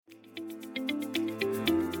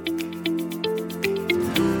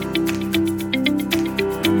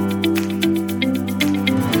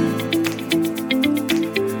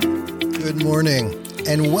morning,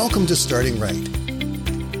 and welcome to Starting Right.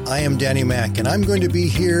 I am Danny Mack, and I'm going to be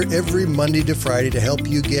here every Monday to Friday to help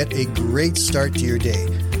you get a great start to your day.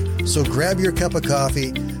 So grab your cup of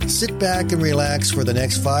coffee, sit back and relax for the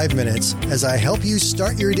next 5 minutes as I help you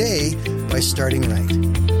start your day by starting right.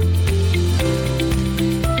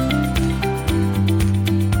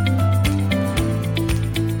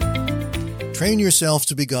 Train yourself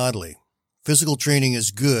to be godly. Physical training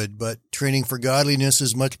is good, but training for godliness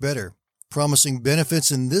is much better, promising benefits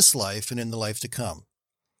in this life and in the life to come.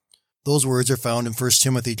 Those words are found in 1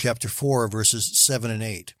 Timothy chapter 4, verses 7 and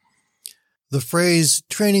 8. The phrase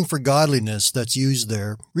training for godliness that's used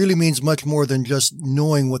there really means much more than just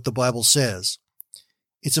knowing what the Bible says.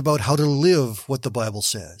 It's about how to live what the Bible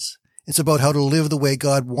says. It's about how to live the way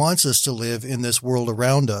God wants us to live in this world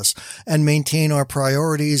around us and maintain our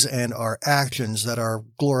priorities and our actions that are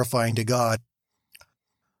glorifying to God.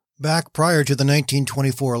 Back prior to the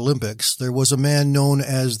 1924 Olympics, there was a man known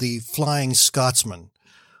as the Flying Scotsman,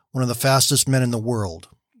 one of the fastest men in the world.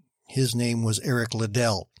 His name was Eric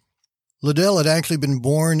Liddell. Liddell had actually been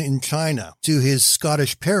born in China to his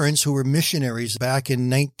Scottish parents who were missionaries back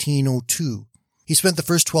in 1902. He spent the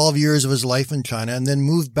first 12 years of his life in China and then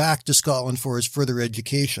moved back to Scotland for his further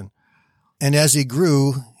education. And as he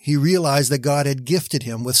grew, he realized that God had gifted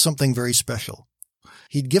him with something very special.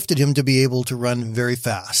 He'd gifted him to be able to run very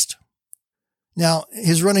fast. Now,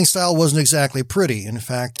 his running style wasn't exactly pretty. In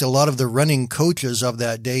fact, a lot of the running coaches of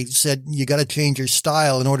that day said, you got to change your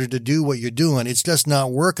style in order to do what you're doing. It's just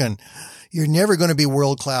not working. You're never going to be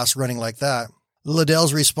world-class running like that.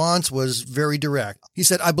 Liddell's response was very direct. He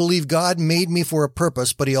said, I believe God made me for a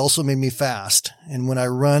purpose, but he also made me fast. And when I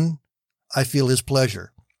run, I feel his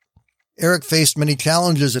pleasure. Eric faced many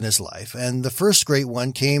challenges in his life, and the first great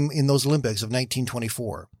one came in those Olympics of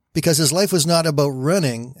 1924, because his life was not about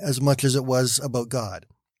running as much as it was about God.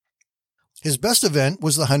 His best event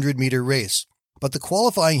was the 100-meter race, but the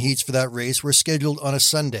qualifying heats for that race were scheduled on a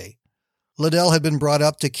Sunday. Liddell had been brought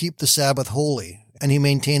up to keep the Sabbath holy, and he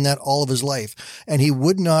maintained that all of his life, and he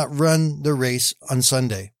would not run the race on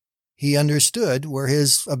Sunday. He understood where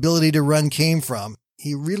his ability to run came from.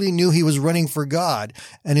 He really knew he was running for God,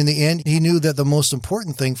 and in the end, he knew that the most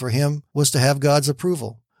important thing for him was to have God's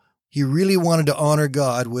approval. He really wanted to honor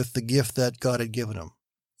God with the gift that God had given him.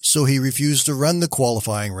 So he refused to run the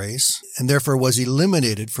qualifying race, and therefore was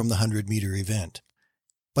eliminated from the 100-meter event.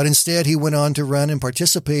 But instead, he went on to run and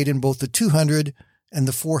participate in both the 200 and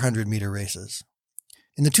the 400-meter races.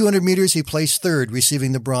 In the 200 meters, he placed third,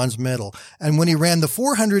 receiving the bronze medal. And when he ran the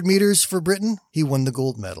 400 meters for Britain, he won the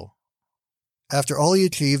gold medal. After all he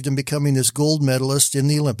achieved in becoming this gold medalist in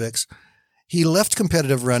the Olympics, he left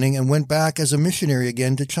competitive running and went back as a missionary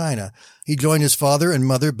again to China. He joined his father and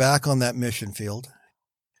mother back on that mission field.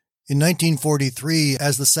 In 1943,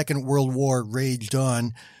 as the Second World War raged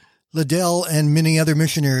on, Liddell and many other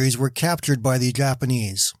missionaries were captured by the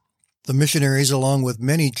Japanese. The missionaries, along with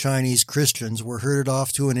many Chinese Christians, were herded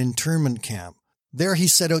off to an internment camp. There he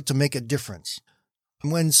set out to make a difference.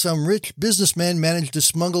 When some rich businessmen managed to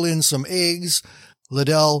smuggle in some eggs,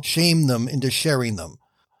 Liddell shamed them into sharing them.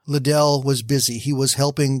 Liddell was busy. He was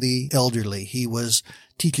helping the elderly. He was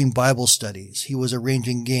teaching Bible studies. He was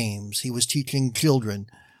arranging games. He was teaching children.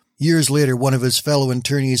 Years later, one of his fellow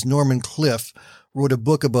internees, Norman Cliff, wrote a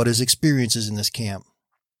book about his experiences in this camp.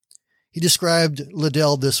 He described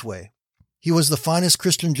Liddell this way. He was the finest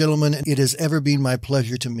Christian gentleman it has ever been my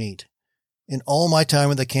pleasure to meet. In all my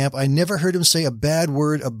time at the camp, I never heard him say a bad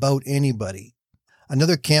word about anybody.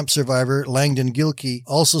 Another camp survivor, Langdon Gilkey,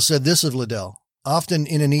 also said this of Liddell. Often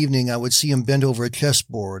in an evening, I would see him bent over a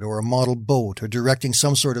chessboard or a model boat or directing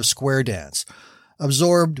some sort of square dance,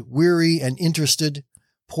 absorbed, weary, and interested,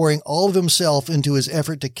 pouring all of himself into his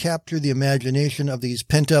effort to capture the imagination of these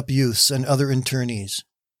pent-up youths and other internees.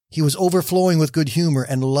 He was overflowing with good humor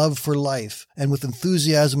and love for life, and with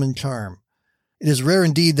enthusiasm and charm. It is rare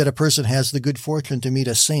indeed that a person has the good fortune to meet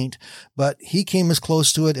a saint, but he came as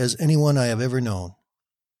close to it as anyone I have ever known.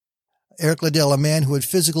 Eric Liddell, a man who had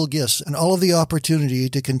physical gifts and all of the opportunity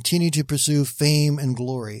to continue to pursue fame and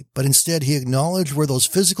glory, but instead he acknowledged where those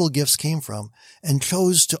physical gifts came from and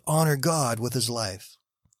chose to honor God with his life.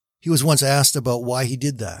 He was once asked about why he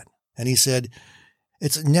did that, and he said,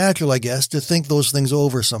 it's natural, I guess, to think those things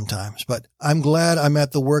over sometimes, but I'm glad I'm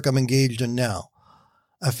at the work I'm engaged in now.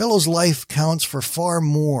 A fellow's life counts for far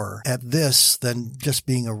more at this than just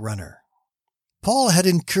being a runner. Paul had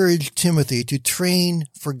encouraged Timothy to train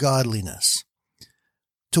for godliness,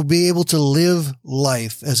 to be able to live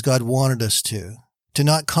life as God wanted us to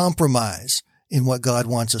not compromise in what God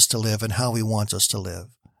wants us to live and how he wants us to live.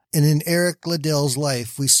 And in Eric Liddell's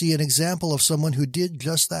life, we see an example of someone who did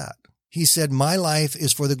just that. He said, my life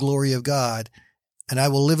is for the glory of God, and I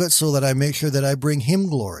will live it so that I make sure that I bring Him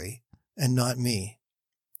glory and not me.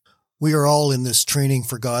 We are all in this training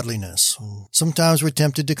for godliness. Sometimes we're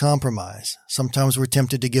tempted to compromise. Sometimes we're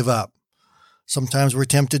tempted to give up. Sometimes we're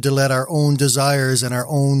tempted to let our own desires and our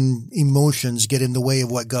own emotions get in the way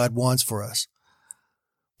of what God wants for us.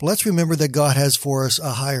 But let's remember that God has for us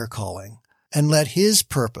a higher calling, and let His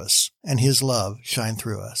purpose and His love shine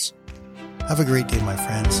through us. Have a great day, my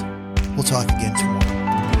friends. We'll talk again tomorrow.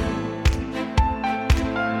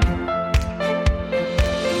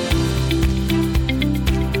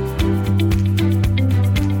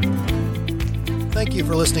 Thank you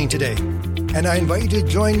for listening today, and I invite you to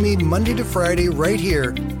join me Monday to Friday right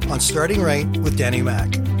here on Starting Right with Danny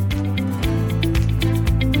Mack.